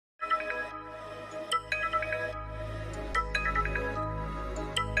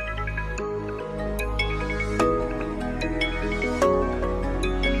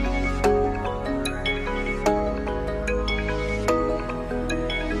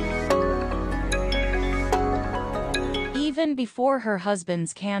Even before her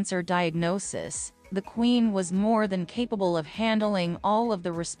husband's cancer diagnosis, the Queen was more than capable of handling all of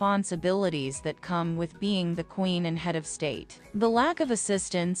the responsibilities that come with being the Queen and head of state. The lack of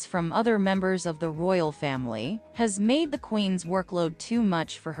assistance from other members of the royal family has made the Queen's workload too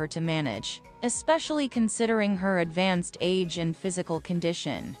much for her to manage, especially considering her advanced age and physical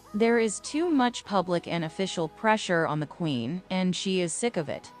condition. There is too much public and official pressure on the Queen, and she is sick of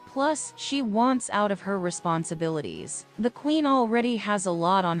it. Plus, she wants out of her responsibilities. The Queen already has a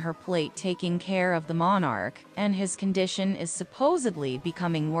lot on her plate taking care of the monarch, and his condition is supposedly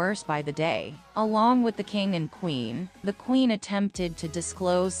becoming worse by the day. Along with the King and Queen, the Queen attempted to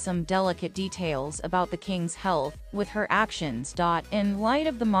disclose some delicate details about the King's health with her actions. In light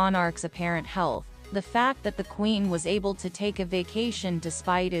of the monarch's apparent health, the fact that the Queen was able to take a vacation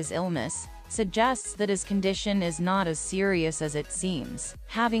despite his illness suggests that his condition is not as serious as it seems.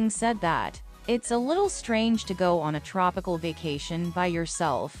 Having said that, it's a little strange to go on a tropical vacation by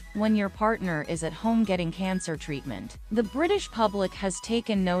yourself when your partner is at home getting cancer treatment. The British public has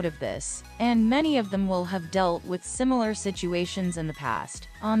taken note of this, and many of them will have dealt with similar situations in the past.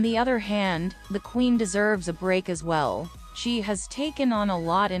 On the other hand, the Queen deserves a break as well. She has taken on a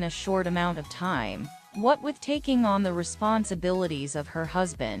lot in a short amount of time. What with taking on the responsibilities of her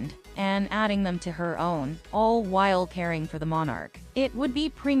husband and adding them to her own, all while caring for the monarch. It would be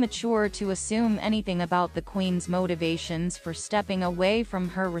premature to assume anything about the Queen's motivations for stepping away from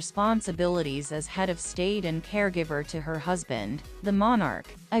her responsibilities as head of state and caregiver to her husband, the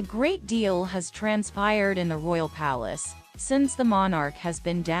monarch. A great deal has transpired in the royal palace since the monarch has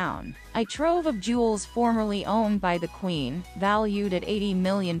been down. A trove of jewels formerly owned by the Queen, valued at £80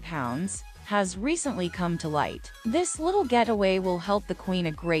 million, has recently come to light. This little getaway will help the Queen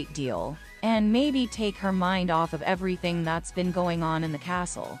a great deal, and maybe take her mind off of everything that's been going on in the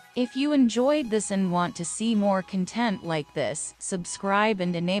castle. If you enjoyed this and want to see more content like this, subscribe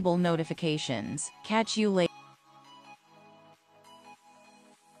and enable notifications. Catch you later.